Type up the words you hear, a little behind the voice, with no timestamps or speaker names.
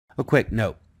A quick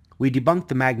note. We debunked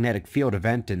the magnetic field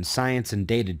event in science and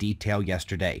data detail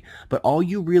yesterday, but all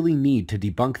you really need to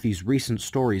debunk these recent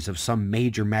stories of some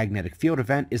major magnetic field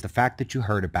event is the fact that you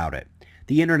heard about it.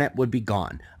 The internet would be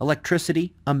gone,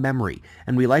 electricity a memory,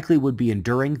 and we likely would be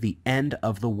enduring the end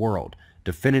of the world.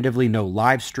 Definitively no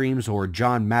live streams or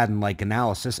John Madden-like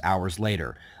analysis hours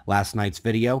later. Last night's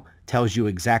video tells you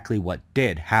exactly what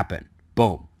did happen.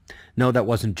 Boom. No, that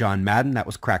wasn't John Madden, that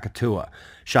was Krakatoa.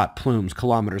 Shot plumes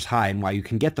kilometers high, and while you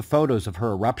can get the photos of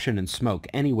her eruption and smoke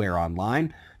anywhere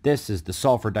online, this is the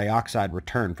sulfur dioxide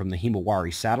return from the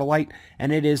Himawari satellite,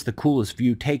 and it is the coolest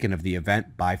view taken of the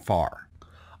event by far.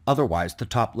 Otherwise, the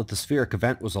top lithospheric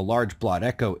event was a large blot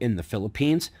echo in the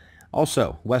Philippines.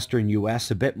 Also, western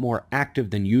US a bit more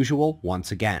active than usual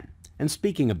once again. And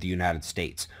speaking of the United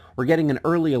States, we're getting an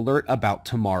early alert about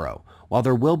tomorrow. While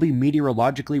there will be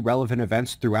meteorologically relevant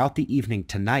events throughout the evening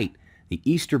tonight, the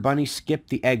Easter Bunny skipped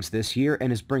the eggs this year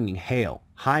and is bringing hail,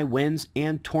 high winds,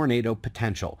 and tornado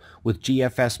potential. With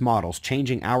GFS models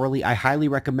changing hourly, I highly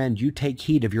recommend you take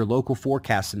heed of your local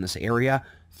forecasts in this area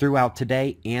throughout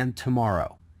today and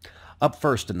tomorrow. Up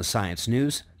first in the science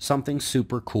news, something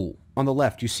super cool. On the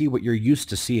left, you see what you're used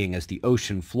to seeing as the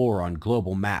ocean floor on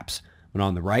global maps. And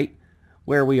on the right,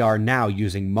 where we are now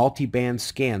using multi-band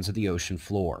scans of the ocean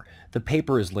floor. The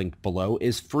paper is linked below,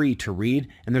 is free to read,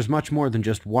 and there's much more than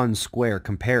just one square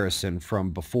comparison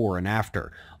from before and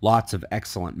after. Lots of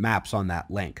excellent maps on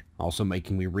that link, also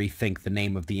making me rethink the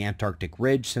name of the Antarctic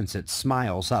ridge since it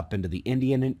smiles up into the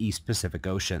Indian and East Pacific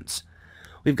Oceans.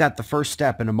 We've got the first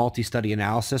step in a multi-study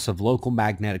analysis of local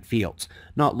magnetic fields,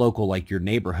 not local like your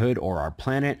neighborhood or our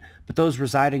planet, but those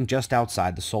residing just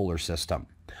outside the solar system.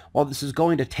 While this is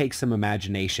going to take some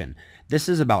imagination, this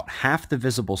is about half the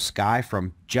visible sky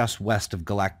from just west of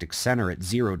galactic center at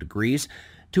 0 degrees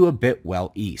to a bit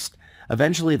well east.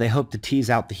 Eventually, they hope to tease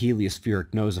out the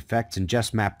heliospheric nose effects and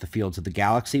just map the fields of the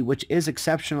galaxy, which is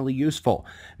exceptionally useful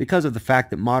because of the fact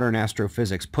that modern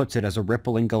astrophysics puts it as a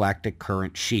rippling galactic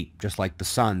current sheet, just like the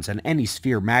sun's and any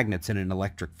sphere magnets in an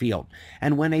electric field.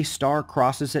 And when a star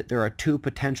crosses it, there are two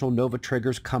potential nova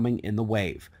triggers coming in the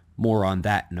wave. More on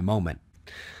that in a moment.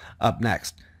 Up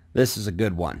next, this is a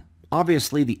good one.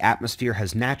 Obviously, the atmosphere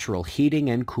has natural heating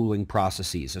and cooling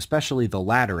processes, especially the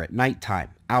latter at nighttime,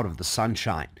 out of the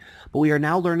sunshine. But we are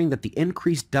now learning that the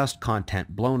increased dust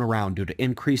content blown around due to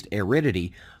increased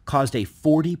aridity caused a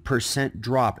 40%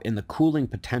 drop in the cooling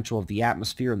potential of the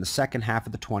atmosphere in the second half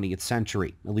of the 20th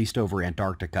century, at least over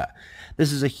Antarctica.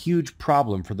 This is a huge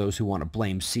problem for those who want to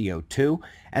blame CO2,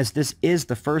 as this is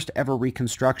the first ever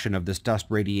reconstruction of this dust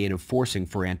radiative forcing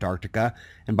for Antarctica,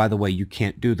 and by the way, you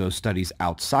can't do those studies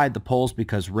outside the poles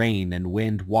because rain and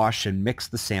wind wash and mix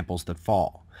the samples that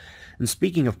fall. And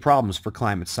speaking of problems for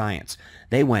climate science,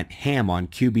 they went ham on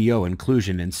QBO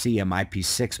inclusion in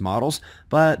CMIP6 models,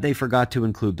 but they forgot to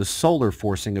include the solar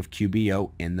forcing of QBO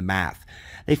in the math.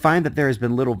 They find that there has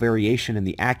been little variation in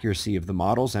the accuracy of the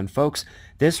models, and folks,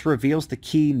 this reveals the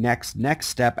key next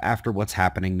step after what's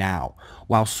happening now.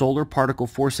 While solar particle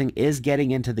forcing is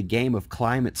getting into the game of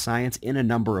climate science in a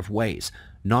number of ways,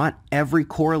 not every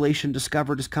correlation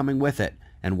discovered is coming with it,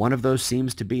 and one of those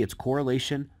seems to be its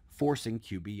correlation forcing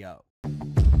QBO.